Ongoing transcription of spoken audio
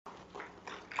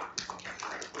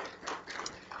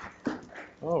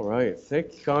All right.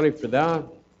 Thank you, Connie, for that.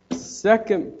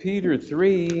 2 Peter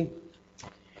 3.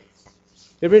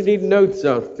 Anybody need notes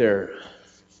out there?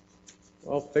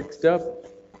 All fixed up?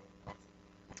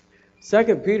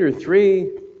 2 Peter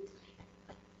 3.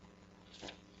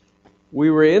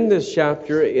 We were in this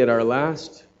chapter in our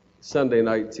last Sunday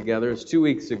night together. It's 2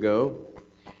 weeks ago.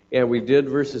 And we did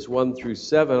verses 1 through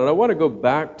 7. And I want to go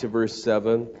back to verse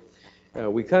 7.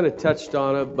 We kind of touched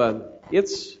on it, but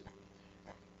it's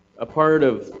a part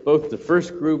of both the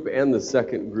first group and the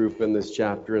second group in this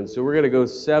chapter. And so we're going to go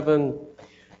 7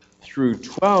 through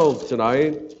 12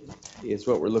 tonight is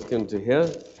what we're looking to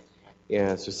hit.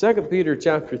 Yeah, so 2 Peter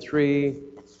chapter 3,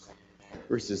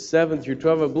 verses 7 through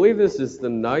 12. I believe this is the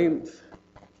 9th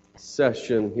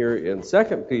session here in 2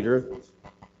 Peter,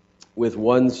 with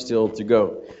one still to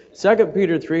go. 2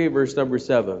 Peter 3, verse number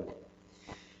 7.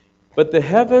 But the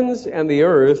heavens and the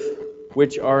earth,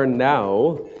 which are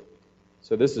now,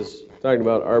 so this is talking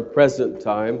about our present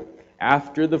time,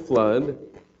 after the flood,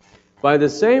 by the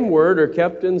same word are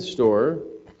kept in store,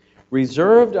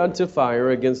 reserved unto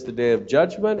fire against the day of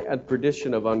judgment and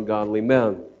perdition of ungodly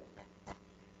men.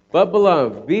 But,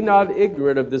 beloved, be not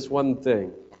ignorant of this one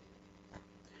thing,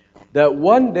 that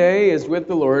one day is with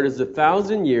the Lord as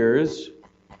 1,000 years,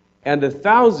 and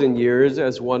 1,000 years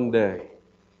as one day.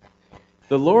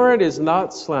 The Lord is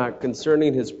not slack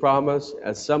concerning his promise,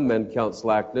 as some men count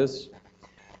slackness,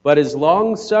 but is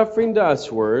long-suffering to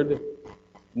usward,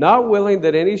 not willing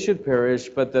that any should perish,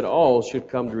 but that all should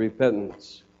come to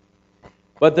repentance.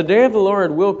 But the day of the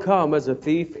Lord will come as a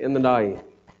thief in the night,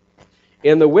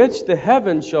 in the which the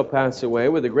heavens shall pass away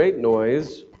with a great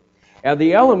noise, and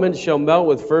the elements shall melt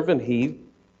with fervent heat.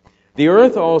 The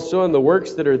earth also and the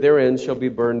works that are therein shall be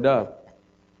burned up.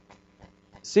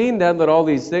 Seeing then that all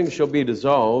these things shall be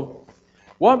dissolved,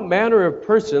 what manner of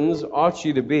persons ought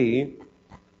ye to be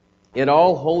in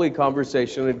all holy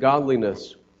conversation and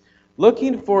godliness,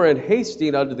 looking for and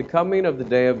hasting unto the coming of the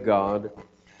day of God,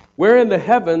 wherein the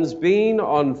heavens being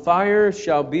on fire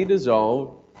shall be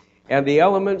dissolved, and the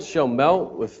elements shall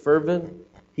melt with fervent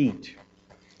heat.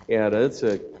 And it's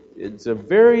a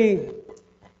very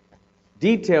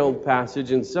detailed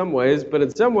passage in some ways, but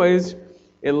in some ways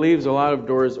it leaves a lot of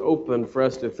doors open for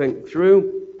us to think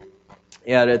through.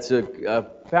 And it's a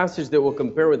passage that we'll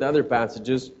compare with other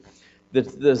passages.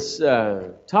 This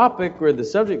topic or the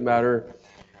subject matter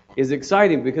is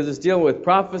exciting because it's dealing with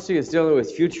prophecy, it's dealing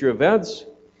with future events,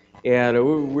 and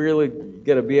we're really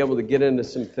going to be able to get into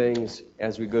some things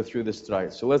as we go through this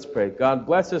tonight. So let's pray. God,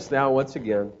 bless us now once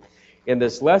again in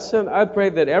this lesson. I pray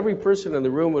that every person in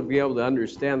the room would be able to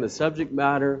understand the subject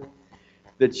matter,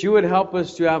 that you would help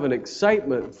us to have an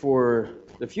excitement for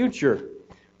the future,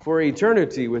 for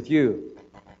eternity with you.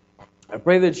 I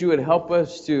pray that you would help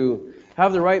us to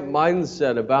have the right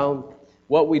mindset about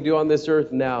what we do on this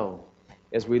earth now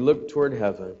as we look toward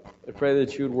heaven. I pray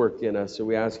that you would work in us, so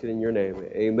we ask it in your name.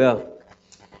 Amen.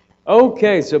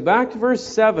 Okay, so back to verse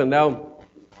 7. Now,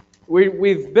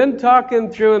 we've been talking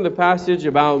through in the passage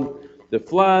about the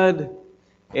flood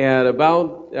and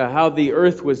about how the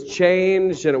earth was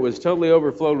changed and it was totally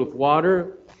overflowed with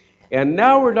water. And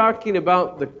now we're talking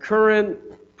about the current,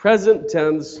 present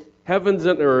tense, heavens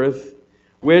and earth,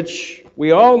 which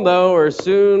we all know are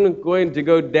soon going to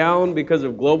go down because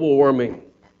of global warming.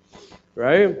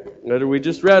 Right? And we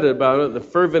just read about it, the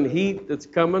fervent heat that's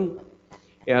coming.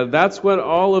 And that's what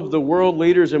all of the world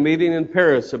leaders are meeting in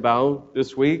Paris about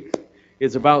this week.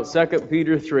 It's about 2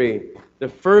 Peter 3, the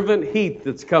fervent heat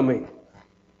that's coming.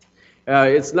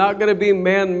 It's not going to be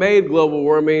man-made global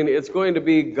warming. It's going to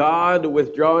be God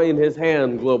withdrawing his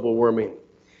hand global warming.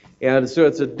 And so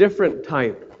it's a different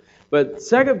type. But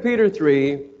 2 Peter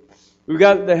 3, we've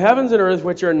got the heavens and earth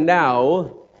which are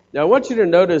now. Now I want you to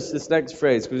notice this next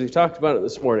phrase because we talked about it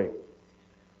this morning.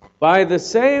 By the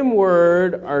same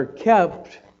word are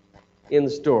kept in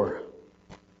store.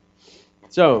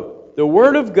 So the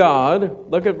word of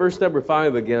God, look at verse number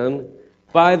 5 again.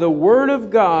 By the word of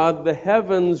God, the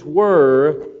heavens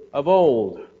were of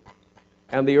old,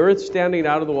 and the earth standing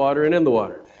out of the water and in the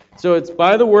water. So it's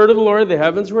by the word of the Lord the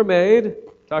heavens were made.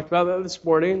 Talked about that this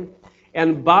morning.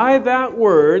 And by that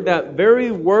word, that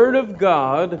very word of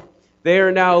God, they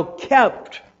are now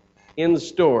kept in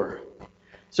store.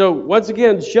 So once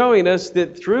again, showing us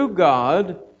that through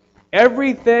God,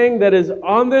 everything that is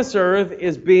on this earth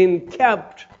is being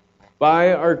kept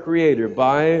by our Creator,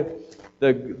 by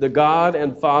the God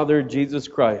and Father, Jesus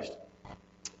Christ.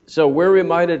 So we're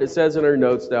reminded, it says in our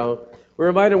notes now, we're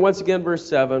reminded once again, verse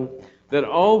 7, that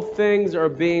all things are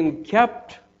being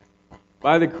kept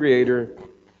by the Creator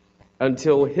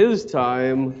until His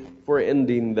time for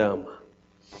ending them.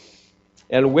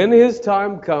 And when his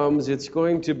time comes, it's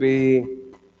going to be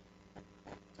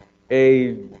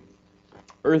a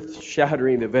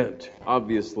earth-shattering event,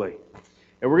 obviously.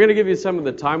 And we're going to give you some of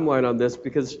the timeline on this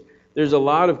because there's a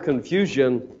lot of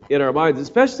confusion in our minds,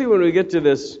 especially when we get to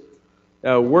this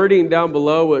wording down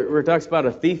below where it talks about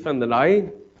a thief in the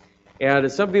night.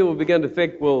 And some people begin to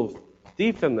think, well,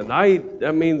 thief in the night,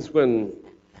 that means when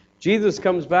Jesus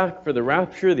comes back for the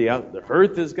rapture, the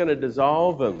earth is going to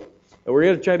dissolve. And we're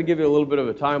going to try to give you a little bit of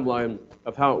a timeline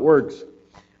of how it works.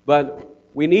 But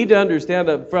we need to understand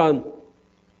up front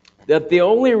that the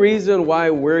only reason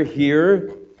why we're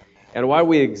here and why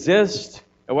we exist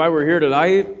and why we're here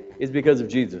tonight is because of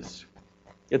Jesus.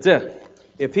 It's it.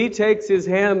 If he takes his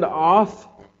hand off,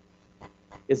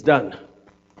 it's done.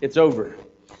 It's over.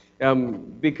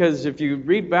 Because if you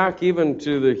read back even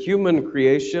to the human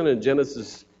creation in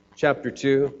Genesis chapter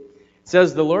 2, it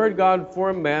says, the Lord God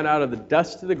formed man out of the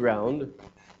dust of the ground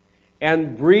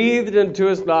and breathed into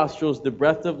his nostrils the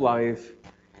breath of life,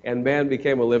 and man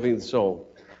became a living soul.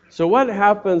 So what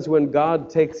happens when God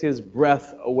takes his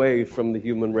breath away from the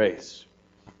human race?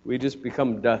 We just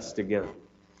become dust again.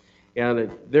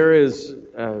 And there is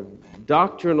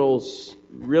doctrinal,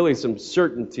 really some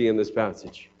certainty in this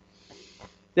passage.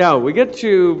 Now, we get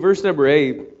to verse number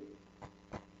 8,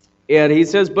 and he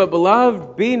says, but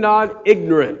beloved, be not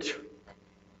ignorant.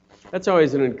 That's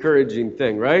always an encouraging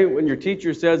thing, right? When your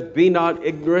teacher says, be not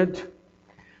ignorant.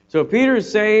 So Peter is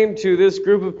saying to this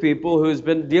group of people who's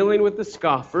been dealing with the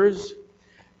scoffers,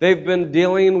 they've been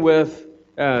dealing with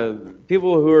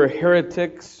people who are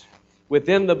heretics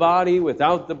within the body,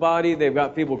 without the body. They've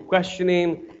got people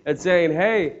questioning and saying,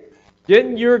 hey,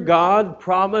 didn't your God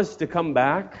promise to come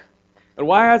back? And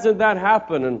why hasn't that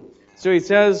happened? And so he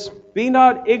says, be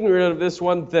not ignorant of this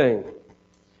one thing,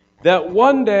 that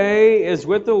one day is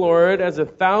with the Lord as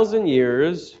 1,000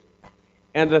 years,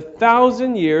 and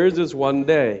 1,000 years is one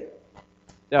day.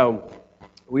 Now,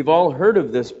 we've all heard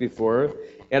of this before,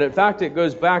 and in fact it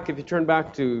goes back, if you turn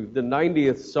back to the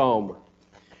 90th Psalm.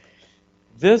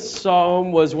 This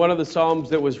psalm was one of the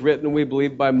psalms that was written, we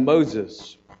believe, by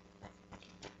Moses.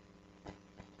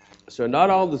 So not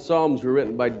all the psalms were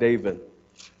written by David.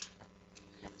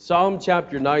 Psalm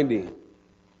chapter 90.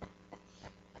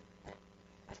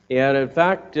 And in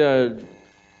fact, it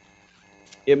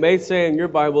may say in your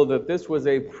Bible that this was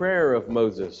a prayer of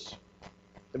Moses.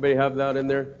 Anybody have that in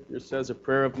there? It says a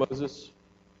prayer of Moses.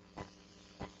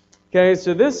 Okay,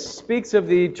 so this speaks of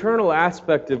the eternal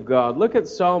aspect of God. Look at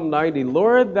Psalm 90.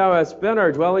 Lord, thou hast been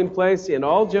our dwelling place in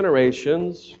all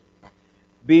generations.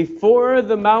 Before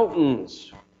the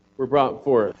mountains were brought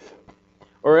forth,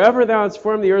 or ever thou hast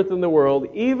formed the earth and the world,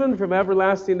 even from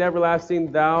everlasting to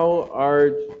everlasting, thou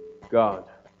art God.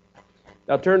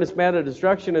 Thou turnest man to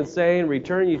destruction, and saying,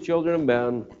 return, ye children of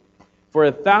men. For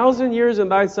 1,000 years in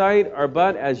thy sight are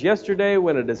but as yesterday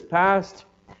when it is past,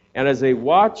 and as a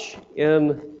watch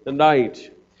in the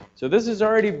night. So this has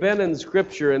already been in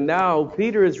Scripture, and now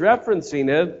Peter is referencing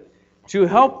it to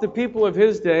help the people of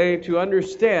his day to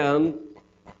understand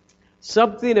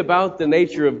something about the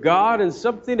nature of God and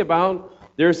something about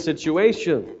their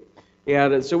situation.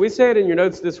 And so we say it in your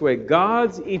notes this way: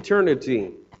 God's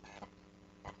eternity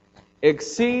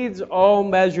exceeds all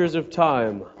measures of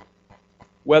time,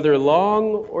 whether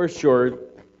long or short.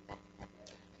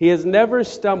 He has never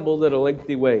stumbled at a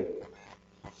lengthy way.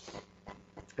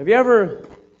 Have you ever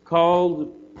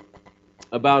called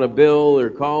about a bill or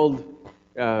called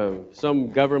some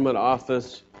government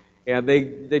office and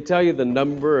they tell you the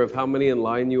number of how many in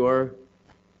line you are?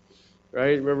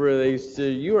 Right? Remember they used to,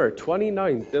 you are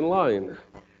 29th in line,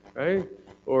 right?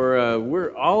 Or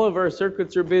all of our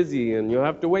circuits are busy and you'll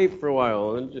have to wait for a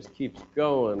while, and it just keeps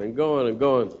going and going and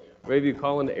going. Maybe you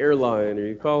call an airline or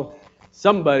you call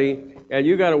somebody and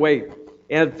you got to wait.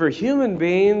 And for human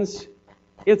beings,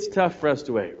 it's tough for us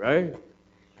to wait, right?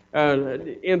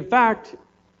 In fact,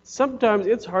 sometimes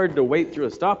it's hard to wait through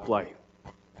a stoplight.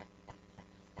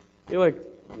 You're like,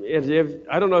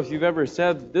 I don't know if you've ever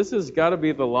said, this has got to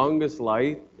be the longest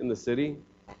light in the city,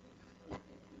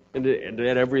 and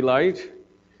at every light.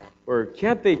 Or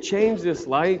can't they change this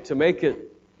light to make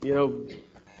it,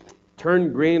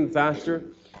 turn green faster?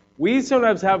 We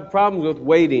sometimes have problems with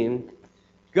waiting.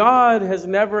 God has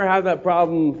never had that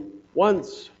problem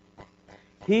once.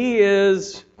 He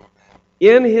is,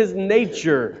 in his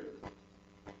nature,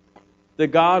 the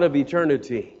God of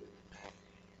eternity.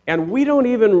 And we don't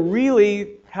even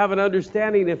really have an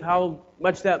understanding of how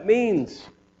much that means.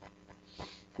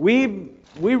 We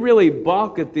really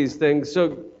balk at these things.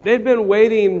 So they'd been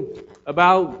waiting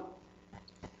about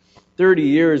 30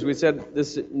 years. We said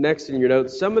this next in your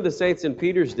notes. Some of the saints in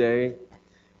Peter's day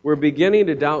were beginning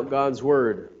to doubt God's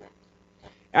Word.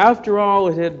 After all,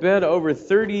 it had been over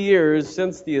 30 years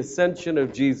since the ascension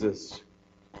of Jesus.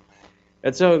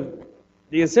 And so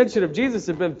the ascension of Jesus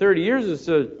had been 30 years, and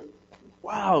so,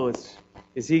 wow,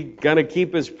 is he going to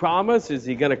keep his promise? Is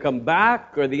he going to come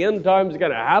back? Are the end times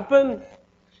going to happen?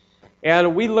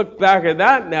 And we look back at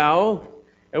that now,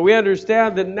 and we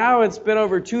understand that now it's been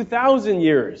over 2,000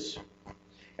 years.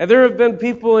 And there have been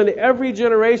people in every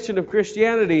generation of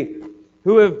Christianity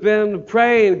who have been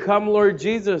praying, "Come, Lord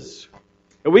Jesus."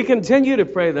 And we continue to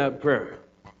pray that prayer.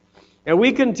 And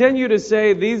we continue to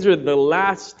say, these are the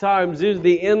last times, these are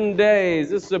the end days,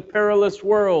 this is a perilous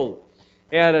world.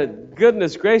 And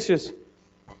goodness gracious,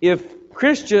 if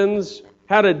Christians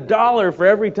had $1 for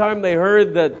every time they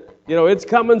heard that, it's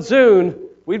coming soon,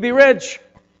 we'd be rich.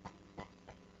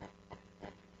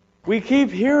 We keep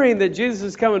hearing that Jesus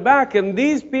is coming back, and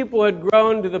these people had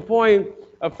grown to the point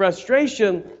of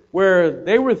frustration where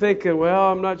they were thinking,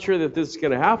 well, I'm not sure that this is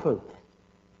going to happen.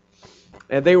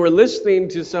 And they were listening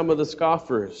to some of the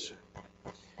scoffers.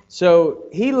 So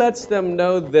he lets them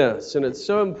know this, and it's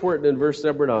so important in verse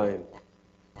number 9.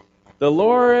 The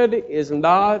Lord is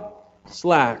not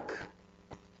slack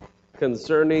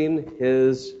concerning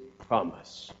his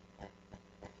promise.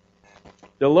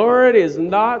 The Lord is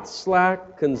not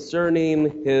slack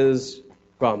concerning his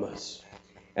promise.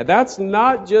 And that's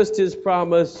not just his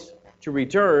promise to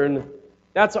return,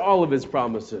 that's all of his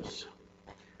promises.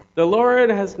 The Lord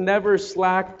has never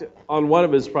slacked on one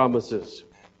of his promises,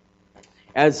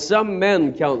 as some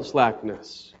men count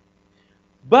slackness.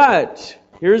 But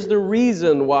here's the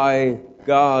reason why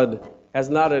God has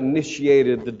not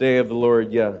initiated the day of the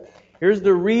Lord yet. Here's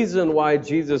the reason why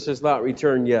Jesus has not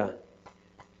returned yet.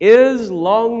 Is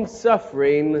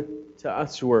long-suffering to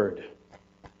usward,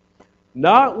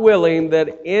 not willing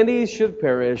that any should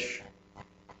perish,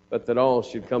 but that all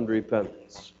should come to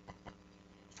repentance.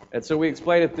 And so we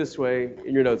explain it this way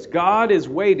in your notes. God is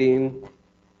waiting,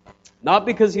 not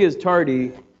because he is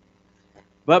tardy,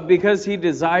 but because he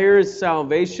desires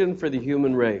salvation for the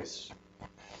human race.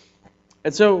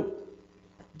 And so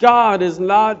God is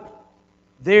not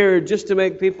there just to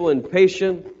make people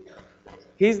impatient.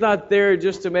 He's not there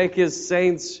just to make his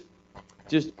saints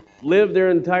just live their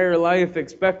entire life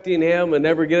expecting him and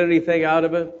never get anything out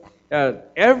of it.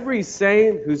 Every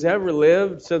saint who's ever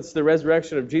lived since the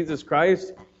resurrection of Jesus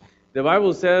Christ, the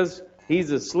Bible says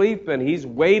he's asleep and he's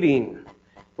waiting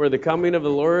for the coming of the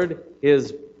Lord.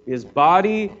 His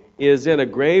body is in a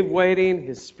grave waiting.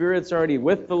 His spirit's already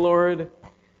with the Lord.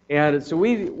 And so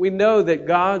we know that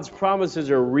God's promises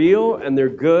are real and they're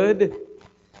good,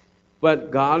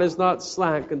 but God is not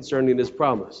slack concerning his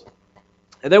promise.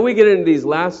 And then we get into these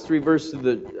last 3 verses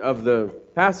of the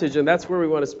passage, and that's where we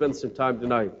want to spend some time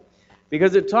tonight.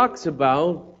 Because it talks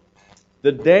about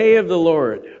the day of the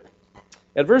Lord.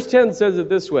 And verse 10 says it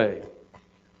this way,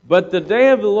 but the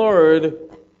day of the Lord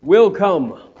will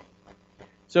come.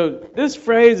 So this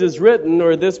phrase is written,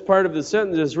 or this part of the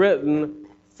sentence is written,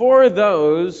 for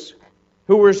those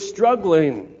who were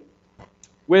struggling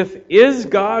with, is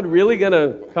God really going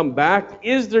to come back?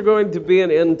 Is there going to be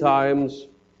an end times?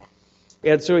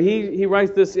 And so he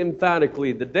writes this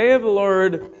emphatically, the day of the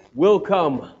Lord will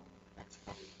come.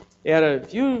 And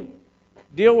if you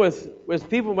deal with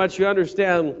people much, you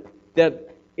understand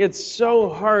that it's so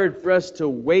hard for us to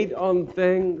wait on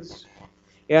things.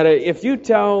 And if you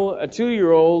tell a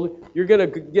 2-year-old you're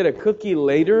going to get a cookie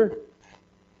later,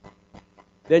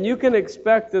 then you can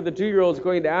expect that the 2-year-old is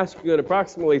going to ask you in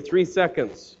approximately 3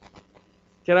 seconds,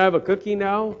 can I have a cookie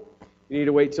now? You need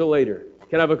to wait till later.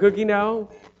 Can I have a cookie now?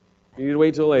 You need to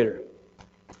wait till later.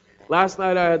 Last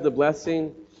night I had the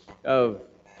blessing of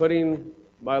putting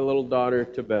my little daughter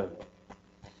to bed.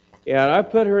 And I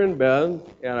put her in bed,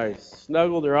 and I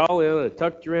snuggled her all in, I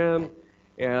tucked her in,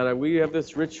 and we have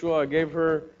this ritual. I gave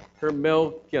her her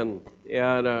milk, and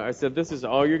I said, this is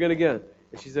all you're going to get.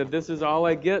 And she said, this is all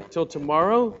I get till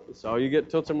tomorrow? It's all you get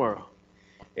till tomorrow.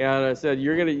 And I said,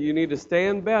 you need to stay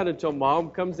in bed until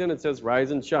Mom comes in and says, rise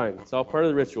and shine. It's all part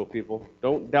of the ritual, people.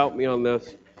 Don't doubt me on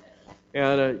this.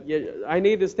 And I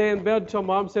need to stay in bed until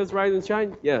Mom says, rise and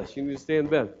shine? Yes, you need to stay in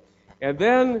bed. And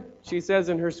then she says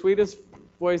in her sweetest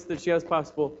voice that she has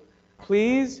possible,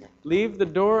 please leave the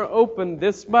door open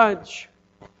this much.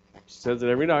 She says it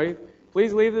every night.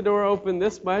 Please leave the door open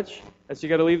this much. And she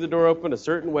got to leave the door open a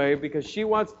certain way because she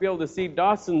wants to be able to see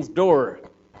Dawson's door.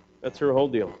 That's her whole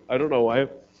deal. I don't know why.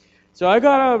 So I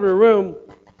got out of her room,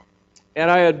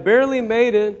 and I had barely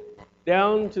made it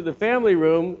down to the family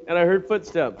room, and I heard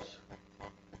footsteps.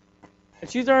 And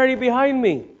she's already behind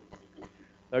me.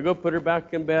 I go put her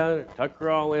back in bed, tuck her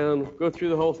all in, go through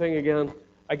the whole thing again.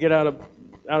 I get out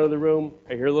of the room,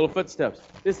 I hear little footsteps.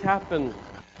 This happened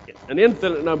an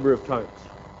infinite number of times.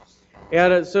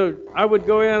 And so I would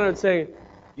go in and say,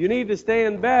 you need to stay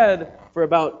in bed for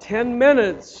about 10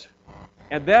 minutes,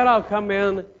 and then I'll come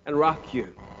in and rock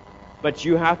you. But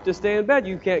you have to stay in bed.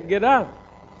 You can't get up.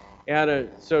 And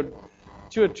so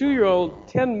to a 2-year-old,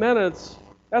 10 minutes,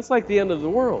 that's like the end of the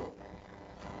world,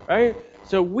 right?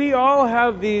 So we all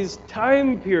have these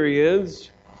time periods.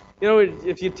 You know,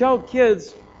 if you tell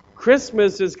kids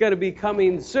Christmas is going to be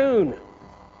coming soon,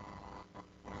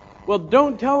 well,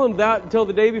 don't tell them that until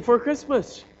the day before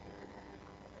Christmas.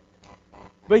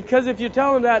 Because if you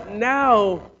tell them that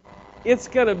now, it's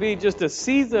going to be just a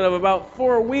season of about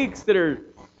 4 weeks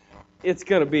it's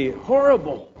going to be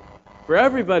horrible for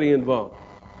everybody involved.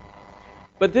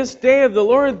 But this day of the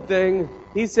Lord thing,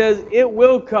 he says, it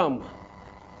will come.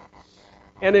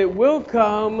 And it will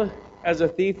come as a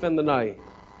thief in the night.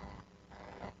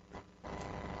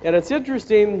 And it's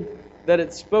interesting that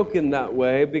it's spoken that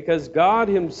way because God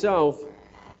himself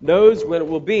knows when it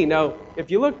will be. Now,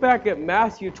 if you look back at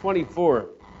Matthew 24,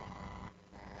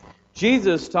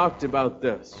 Jesus talked about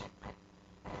this.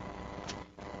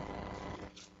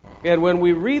 And when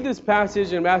we read this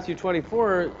passage in Matthew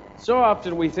 24, so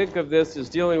often we think of this as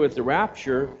dealing with the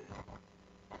rapture.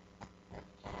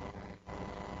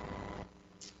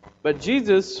 But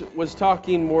Jesus was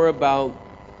talking more about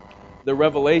the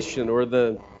revelation or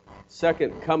the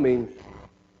second coming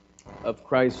of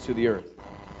Christ to the earth.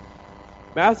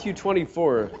 Matthew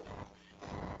 24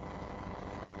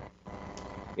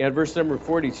 and verse number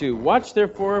 42. Watch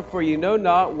therefore, for you know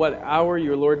not what hour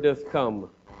your Lord doth come.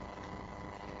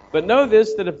 But know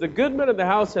this, that if the goodman of the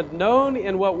house had known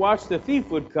in what watch the thief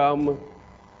would come,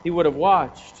 he would have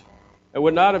watched, and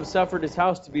would not have suffered his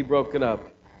house to be broken up.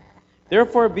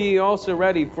 Therefore be ye also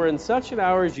ready, for in such an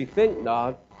hour as ye think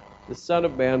not, the Son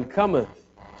of Man cometh.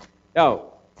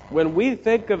 Now, when we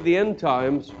think of the end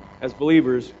times as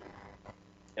believers,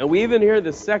 and we even hear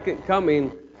the second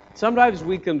coming, sometimes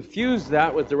we confuse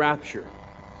that with the rapture.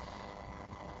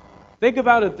 Think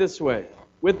about it this way.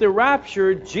 With the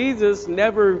rapture, Jesus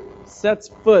never sets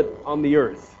foot on the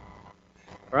earth.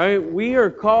 Right? We are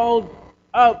called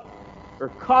up or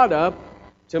caught up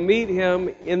to meet him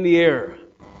in the air.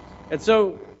 And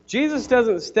so Jesus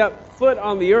doesn't step foot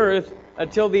on the earth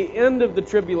until the end of the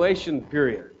tribulation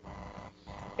period.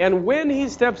 And when he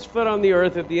steps foot on the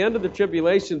earth at the end of the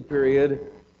tribulation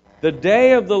period, the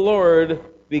day of the Lord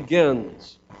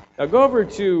begins. Now go over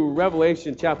to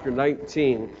Revelation chapter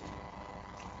 19.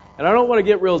 And I don't want to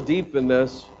get real deep in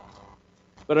this,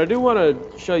 but I do want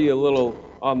to show you a little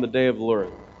on the day of the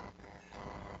Lord.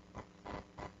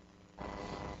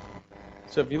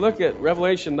 So if you look at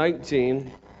Revelation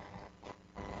 19,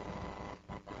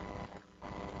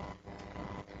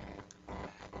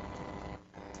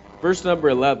 verse number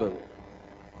 11.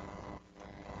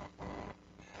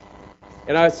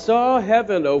 And I saw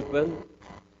heaven open,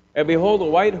 and behold, a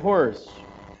white horse.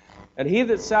 And he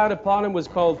that sat upon him was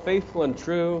called Faithful and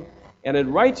True, and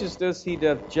in righteousness he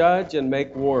doth judge and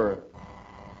make war.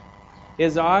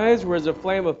 His eyes were as a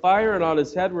flame of fire, and on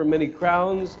his head were many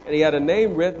crowns, and he had a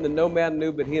name written that no man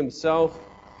knew but he himself.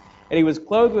 And he was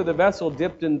clothed with a vessel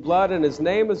dipped in blood, and his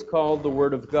name is called the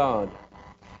Word of God.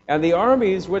 And the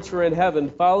armies which were in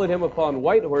heaven followed him upon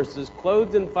white horses,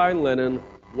 clothed in fine linen,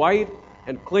 white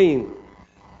and clean.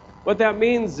 What that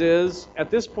means is,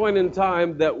 at this point in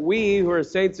time, that we who are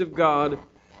saints of God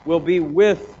will be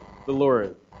with the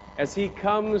Lord as he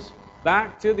comes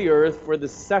back to the earth for the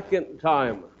second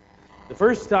time. The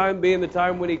first time being the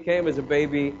time when he came as a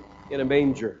baby in a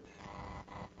manger.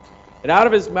 And out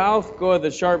of his mouth goeth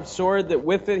a sharp sword, that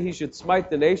with it he should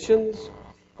smite the nations,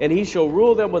 and he shall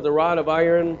rule them with a rod of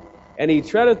iron, and he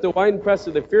treadeth the winepress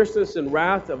of the fierceness and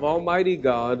wrath of Almighty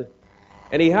God.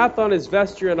 And he hath on his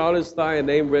vesture and on his thigh a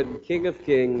name written, King of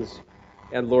Kings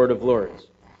and Lord of Lords.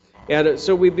 And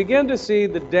so we begin to see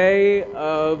the day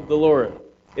of the Lord.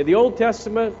 In the Old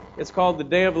Testament, it's called the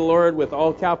day of the Lord with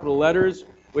all capital letters,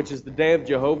 which is the day of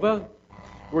Jehovah.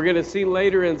 We're going to see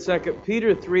later in 2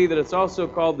 Peter 3 that it's also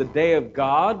called the day of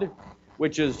God,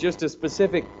 which is just a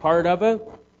specific part of it.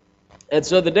 And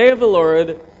so the day of the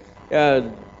Lord,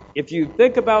 if you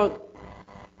think about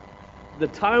the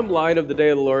timeline of the day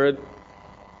of the Lord,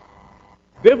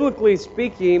 biblically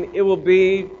speaking, it will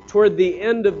be toward the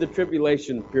end of the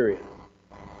tribulation period.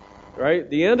 Right?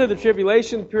 The end of the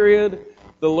tribulation period,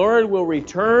 the Lord will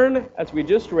return, as we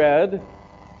just read,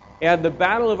 and the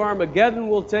battle of Armageddon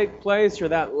will take place, or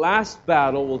that last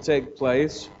battle will take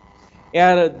place.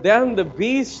 And then the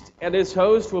beast and his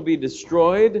host will be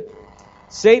destroyed.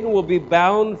 Satan will be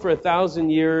bound for 1,000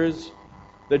 years.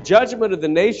 the judgment of the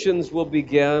nations will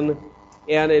begin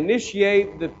and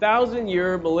initiate the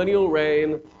 1,000-year millennial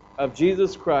reign of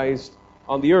Jesus Christ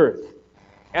on the earth.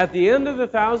 At the end of the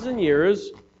 1,000 years,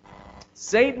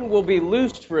 Satan will be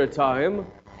loosed for a time,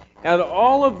 and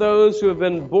all of those who have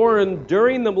been born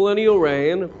during the millennial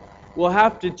reign will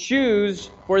have to choose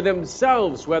for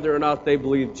themselves whether or not they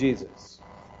believe Jesus.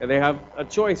 And they have a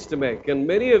choice to make. And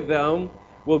many of them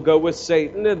will go with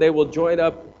Satan, and they will join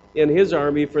up in his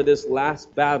army for this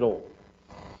last battle.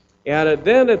 And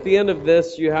then at the end of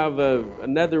this, you have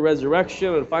another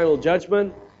resurrection and final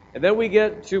judgment. And then we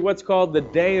get to what's called the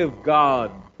Day of God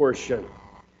portion.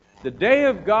 The Day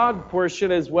of God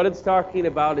portion is what it's talking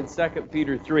about in 2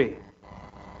 Peter 3.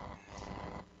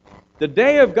 The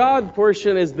Day of God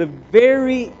portion is the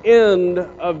very end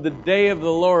of the Day of the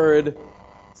Lord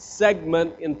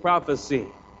segment in prophecy.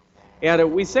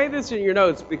 And we say this in your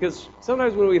notes because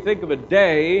sometimes when we think of a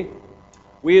day,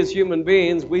 we as human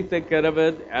beings, we think of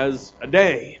it as a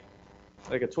day,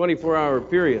 like a 24-hour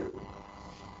period.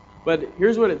 But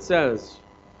here's what it says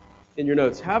in your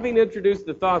notes. Having introduced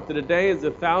the thought that a day is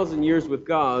 1,000 years with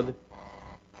God,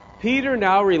 Peter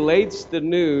now relates the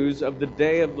news of the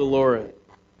day of the Lord.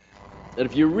 And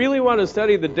if you really want to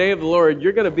study the day of the Lord,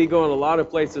 you're going to be going a lot of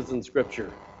places in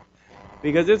Scripture.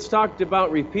 Because it's talked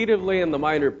about repeatedly in the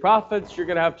minor prophets. You're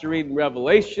going to have to read in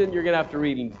Revelation. You're going to have to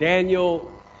read in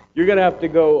Daniel. You're going to have to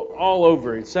go all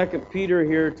over. 2 Peter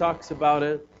here talks about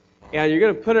it. And you're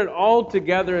going to put it all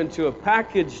together into a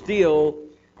package deal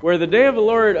where the day of the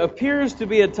Lord appears to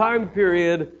be a time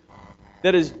period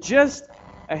that is just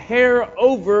a hair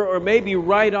over or maybe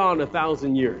right on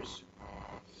 1,000 years.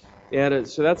 And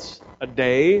so that's a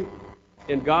day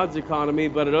in God's economy,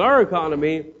 but in our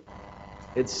economy,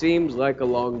 it seems like a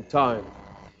long time.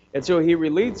 And so he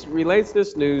relates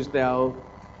this news now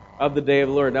of the day of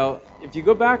the Lord. Now, if you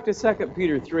go back to 2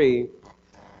 Peter 3,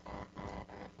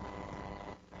 I'll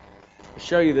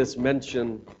show you this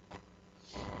mention.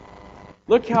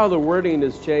 Look how the wording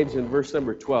is changed in verse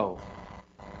number 12.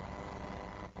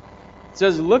 It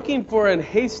says, looking for and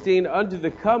hasting unto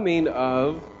the coming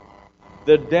of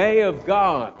the day of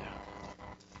God.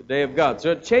 The day of God.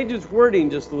 So it changes wording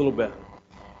just a little bit.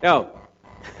 Now,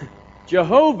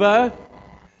 Jehovah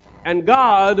and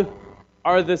God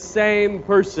are the same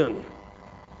person.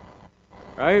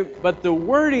 Right? But the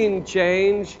wording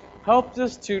change helps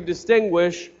us to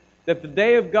distinguish that the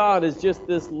day of God is just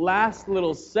this last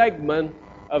little segment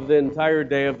of the entire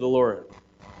day of the Lord.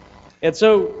 And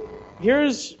so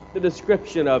here's the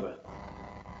description of it.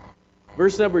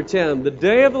 Verse number 10, the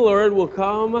day of the Lord will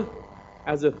come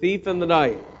as a thief in the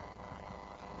night.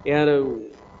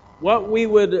 And what we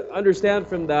would understand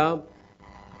from that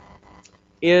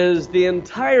is the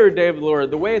entire day of the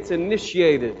Lord, the way it's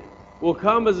initiated, will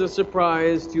come as a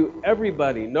surprise to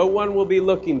everybody. No one will be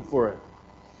looking for it.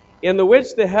 In the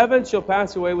which the heavens shall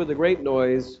pass away with a great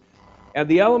noise, and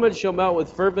the elements shall melt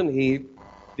with fervent heat.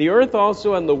 The earth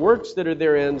also and the works that are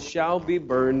therein shall be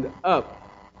burned up.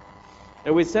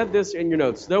 And we said this in your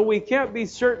notes. Though we can't be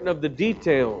certain of the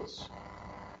details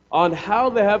on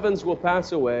how the heavens will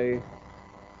pass away,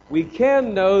 we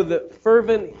can know that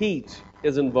fervent heat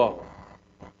is involved.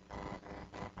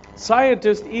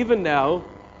 Scientists, even now,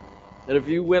 and if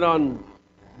you went on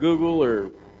Google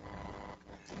or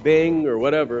Bing or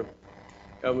whatever,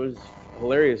 it was a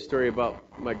hilarious story about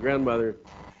my grandmother.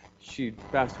 She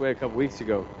passed away a couple weeks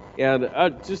ago. And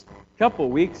just a couple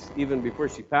weeks, even before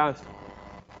she passed,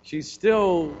 she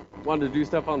still wanted to do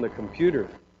stuff on the computer.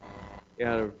 And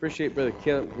I appreciate Brother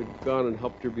Kent, who'd gone and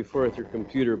helped her before with her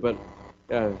computer. But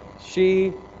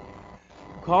she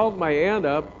called my aunt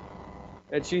up,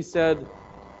 and she said,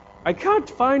 I can't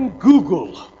find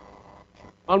Google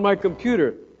on my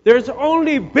computer. There's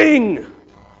only Bing.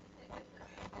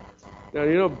 Now,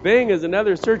 you know, Bing is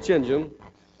another search engine.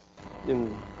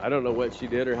 And I don't know what she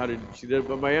did or how she did it,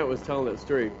 but my aunt was telling that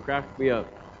story. It cracked me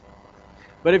up.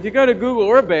 But if you go to Google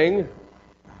or Bing,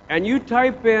 and you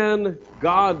type in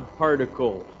God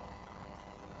particle,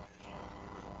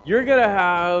 you're going to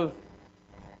have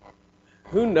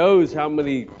who knows how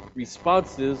many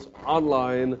responses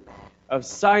online of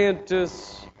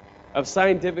scientists, of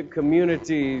scientific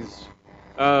communities,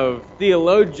 of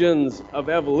theologians, of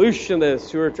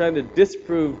evolutionists who are trying to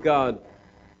disprove God.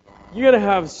 You're going to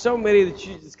have so many that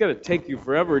it's going to take you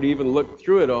forever to even look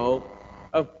through it all,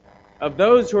 of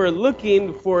those who are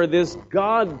looking for this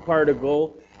God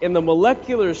particle in the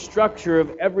molecular structure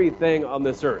of everything on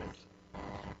this earth.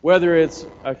 Whether it's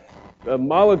a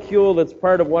molecule that's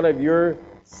part of one of your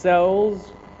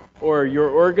cells or your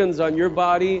organs on your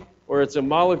body, or it's a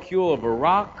molecule of a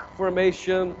rock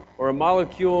formation or a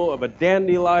molecule of a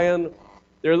dandelion.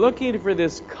 They're looking for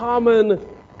this common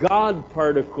God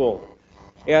particle,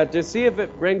 and to see if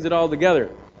it brings it all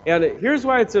together. And here's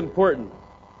why it's important.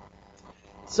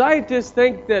 Scientists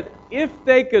think that if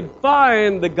they could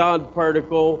find the God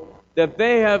particle, that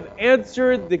they have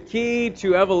answered the key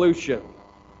to evolution.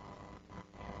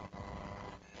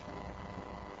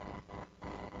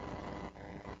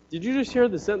 Did you just hear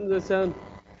the sentence I said?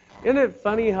 Isn't it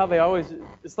funny how they always,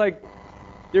 it's like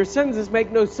their sentences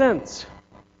make no sense.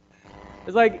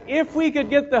 It's like if we could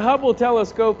get the Hubble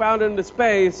telescope out into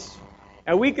space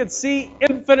and we could see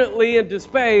infinitely into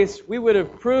space, we would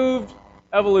have proved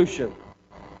evolution.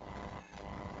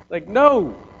 Like,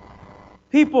 no.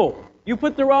 People, you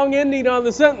put the wrong ending on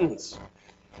the sentence.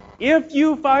 If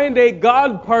you find a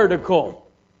God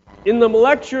particle in the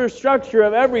molecular structure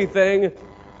of everything,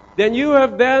 then you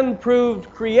have then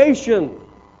proved creation,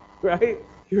 right?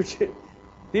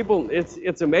 People,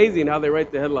 it's amazing how they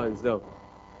write the headlines, though.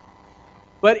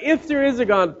 But if there is a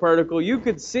God particle, you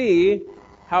could see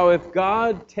how if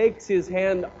God takes his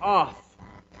hand off,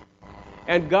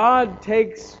 and God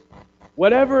takes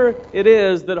whatever it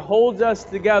is that holds us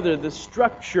together, the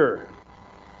structure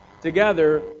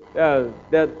together,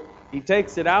 that he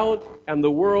takes it out, and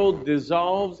the world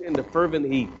dissolves into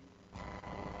fervent heat.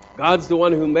 God's the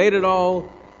one who made it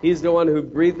all. He's the one who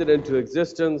breathed it into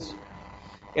existence.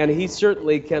 And he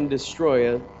certainly can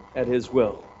destroy it at his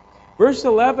will. Verse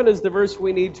 11 is the verse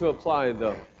we need to apply,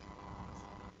 though.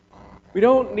 We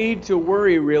don't need to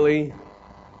worry, really,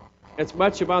 as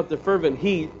much about the fervent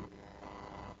heat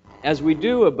as we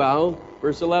do about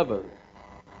verse 11.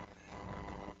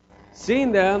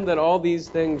 Seeing then that all these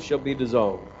things shall be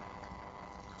dissolved.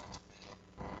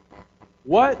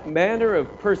 What manner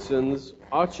of persons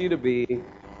ought ye to be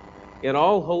in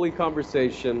all holy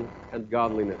conversation and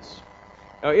godliness?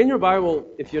 Now, in your Bible,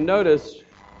 if you notice,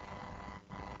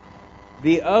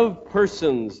 the of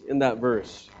persons in that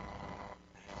verse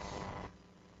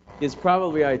is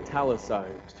probably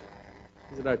italicized.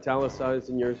 Is it italicized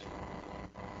in yours?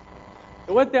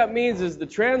 And what that means is the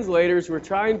translators were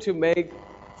trying to make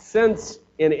sense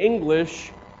in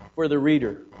English for the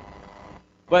reader.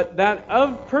 But that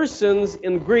of persons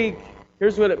in Greek,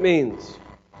 here's what it means.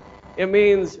 It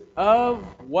means of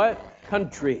what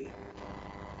country?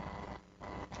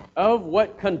 Of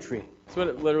what country? That's what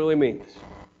it literally means.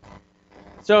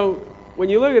 So when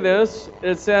you look at this,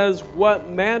 it says, what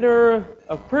manner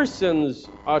of persons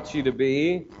ought you to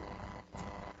be?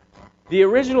 The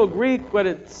original Greek, what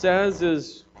it says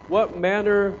is, what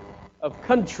manner of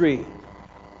country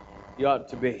you ought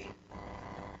to be.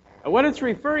 And what it's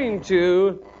referring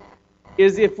to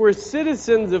is if we're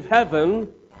citizens of heaven,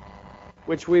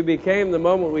 which we became the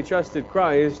moment we trusted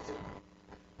Christ,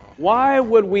 why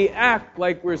would we act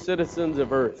like we're citizens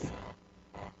of earth?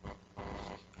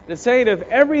 It's saying if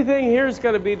everything here is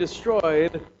going to be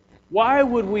destroyed, why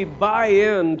would we buy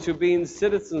into being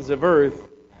citizens of earth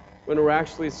when we're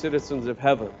actually citizens of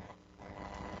heaven?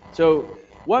 So,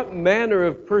 what manner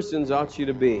of persons ought you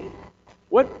to be?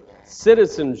 What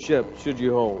citizenship should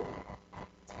you hold?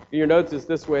 In your notes, it's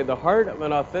this way: the heart of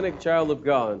an authentic child of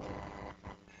God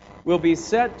will be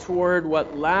set toward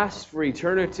what lasts for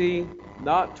eternity,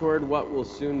 not toward what will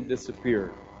soon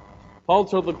disappear. Paul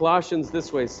told the Colossians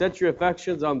this way: set your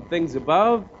affections on things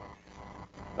above,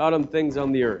 not on things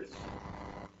on the earth.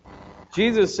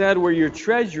 Jesus said, where your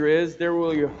treasure is, there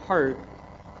will your heart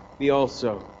be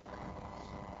also.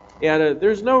 And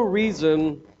there's no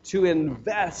reason to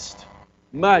invest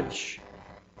much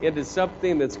into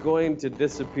something that's going to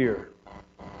disappear.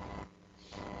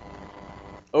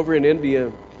 Over in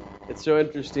India, it's so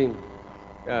interesting.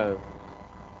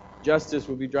 Justice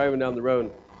will be driving down the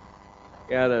road,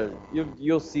 and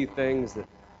you'll see things that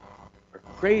are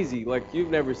crazy, like you've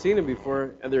never seen them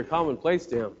before, and they're commonplace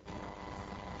to him.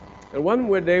 And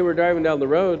one day we're driving down the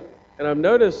road, and I've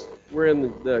noticed we're in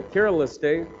the Kerala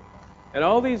estate, and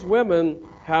all these women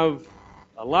have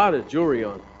a lot of jewelry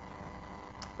on.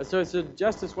 And so I said,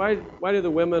 Justice, why do the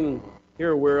women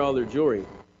here wear all their jewelry?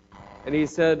 And he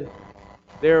said,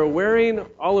 they're wearing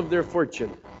all of their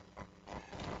fortune.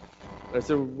 And I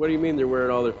said, what do you mean they're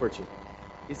wearing all their fortune?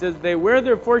 He says, they wear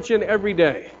their fortune every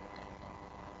day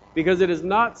because it is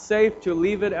not safe to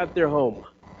leave it at their home.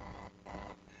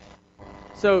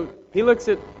 So he looks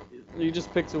at, he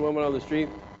just picks a woman on the street.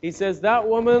 He says, that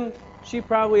woman, she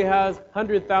probably has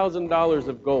 $100,000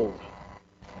 of gold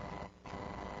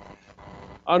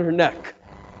on her neck,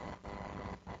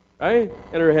 right?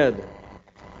 And her head.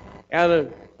 And I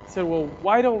said, well,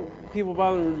 why don't people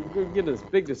bother to get this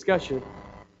big discussion?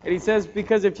 And he says,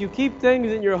 because if you keep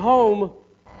things in your home,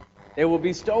 they will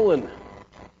be stolen.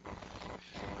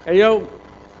 And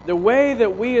the way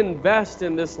that we invest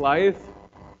in this life,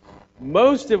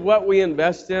 most of what we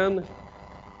invest in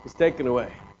is taken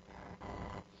away.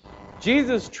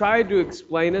 Jesus tried to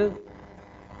explain it,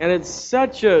 and it's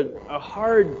such a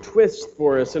hard twist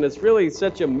for us, and it's really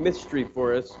such a mystery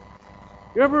for us.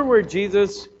 Remember where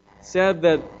Jesus said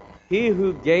that he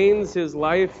who gains his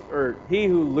life, or he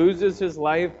who loses his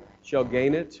life, shall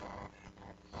gain it?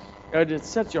 And it's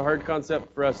such a hard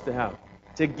concept for us to have.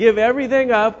 To give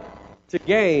everything up to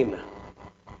gain.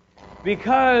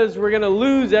 Because we're going to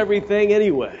lose everything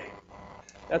anyway.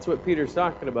 That's what Peter's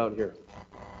talking about here.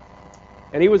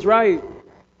 And he was right.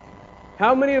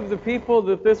 How many of the people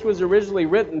that this was originally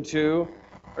written to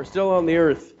are still on the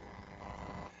earth?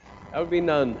 That would be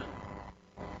none.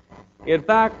 In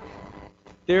fact,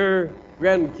 their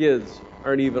grandkids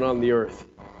aren't even on the earth.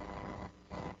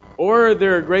 Or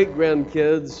their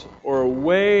great-grandkids are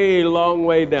way, long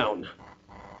way down.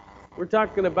 We're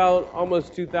talking about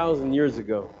almost 2,000 years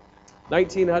ago.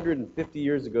 1,950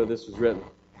 years ago this was written.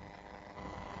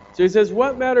 So he says,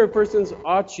 what manner of persons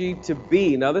ought ye to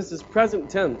be? Now this is present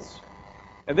tense.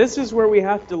 And this is where we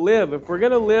have to live. If we're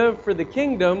going to live for the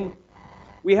kingdom,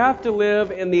 we have to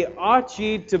live in the ought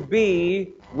ye to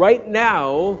be right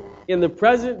now, in the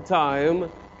present time,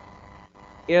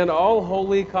 in all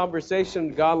holy conversation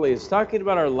and godliness. Talking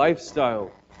about our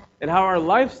lifestyle. And how our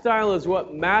lifestyle is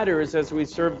what matters as we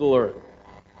serve the Lord.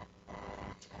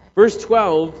 Verse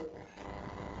 12,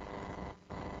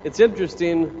 it's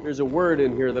interesting, there's a word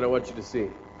in here that I want you to see.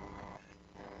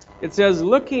 It says,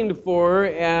 looking for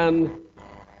and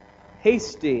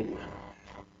hasting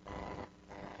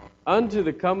unto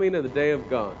the coming of the day of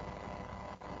God.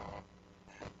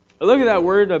 I look at that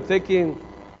word, I'm thinking,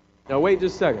 now wait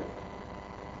just a second.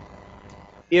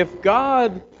 If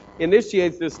God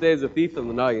initiates this day as a thief in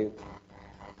the night,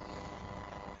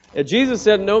 and Jesus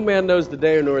said, no man knows the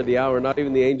day nor the hour, not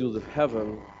even the angels of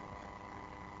heaven,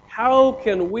 how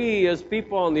can we as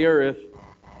people on the earth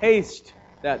haste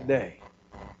that day?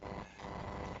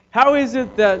 How is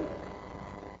it that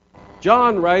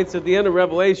John writes at the end of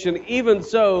Revelation, even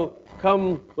so,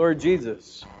 come Lord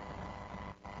Jesus?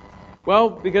 Well,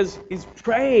 because he's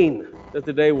praying that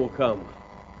the day will come.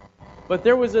 But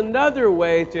there was another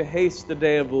way to haste the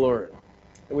day of the Lord.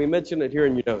 And we mention it here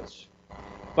in your notes.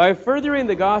 By furthering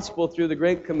the gospel through the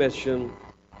Great Commission,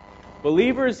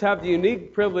 believers have the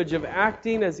unique privilege of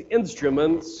acting as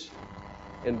instruments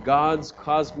in God's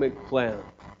cosmic plan.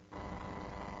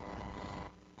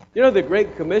 You know, the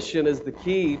Great Commission is the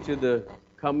key to the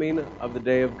coming of the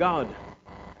day of God.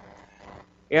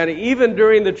 And even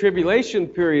during the tribulation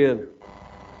period,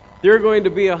 there are going to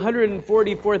be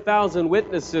 144,000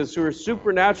 witnesses who are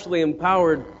supernaturally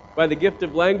empowered by the gift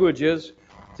of languages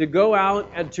to go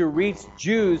out and to reach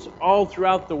Jews all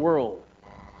throughout the world.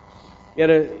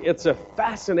 And it's a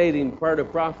fascinating part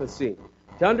of prophecy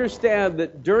to understand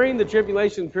that during the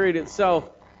tribulation period itself,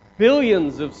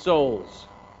 billions of souls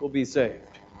will be saved.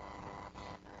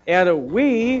 And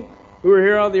we, who are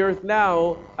here on the earth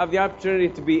now, have the opportunity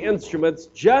to be instruments,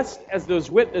 just as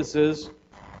those witnesses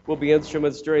will be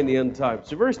instruments during the end times.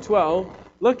 So verse 12,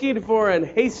 looking for and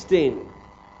hasting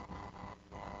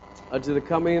unto the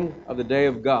coming of the day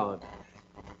of God.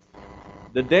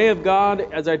 The day of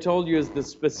God, as I told you, is the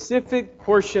specific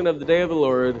portion of the day of the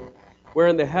Lord,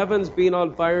 wherein the heavens being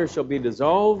on fire shall be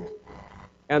dissolved,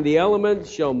 and the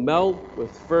elements shall melt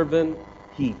with fervent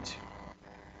heat.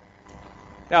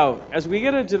 Now, as we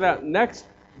get into that next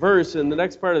verse in the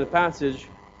next part of the passage,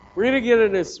 we're going to get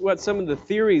into what some of the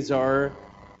theories are,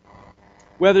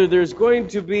 whether there's going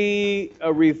to be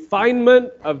a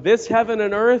refinement of this heaven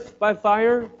and earth by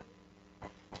fire,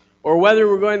 or whether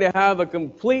we're going to have a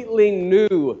completely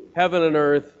new heaven and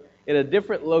earth in a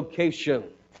different location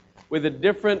with a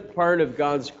different part of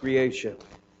God's creation.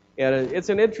 And it's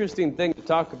an interesting thing to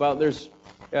talk about. There's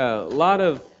a lot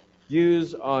of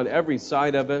views on every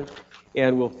side of it,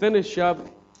 and we'll finish up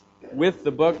with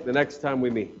the book the next time we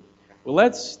meet. Well,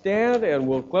 let's stand and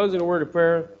we'll close in a word of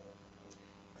prayer.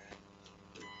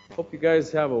 Hope you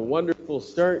guys have a wonderful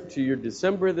start to your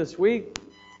December this week.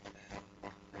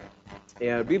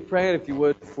 And be praying, if you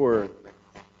would, for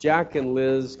Jack and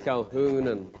Liz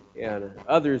Calhoun and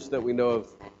others that we know of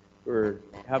who are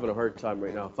having a hard time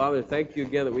right now. Father, thank you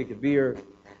again that we could be here.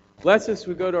 Bless us as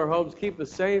we go to our homes. Keep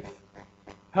us safe.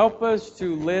 Help us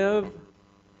to live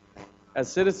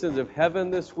as citizens of heaven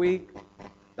this week,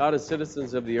 not as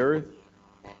citizens of the earth.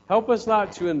 Help us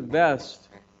not to invest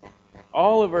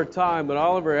all of our time and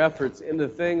all of our efforts into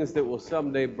things that will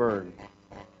someday burn,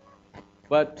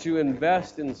 but to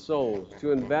invest in souls,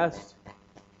 to invest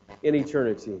in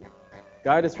eternity.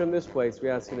 Guide us from this place, we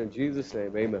ask it in Jesus'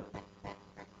 name. Amen.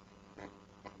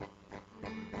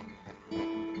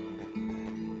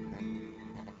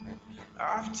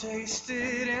 I've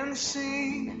tasted and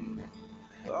seen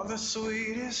of the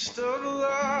sweetest of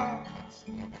loves,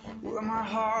 where my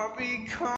heart becomes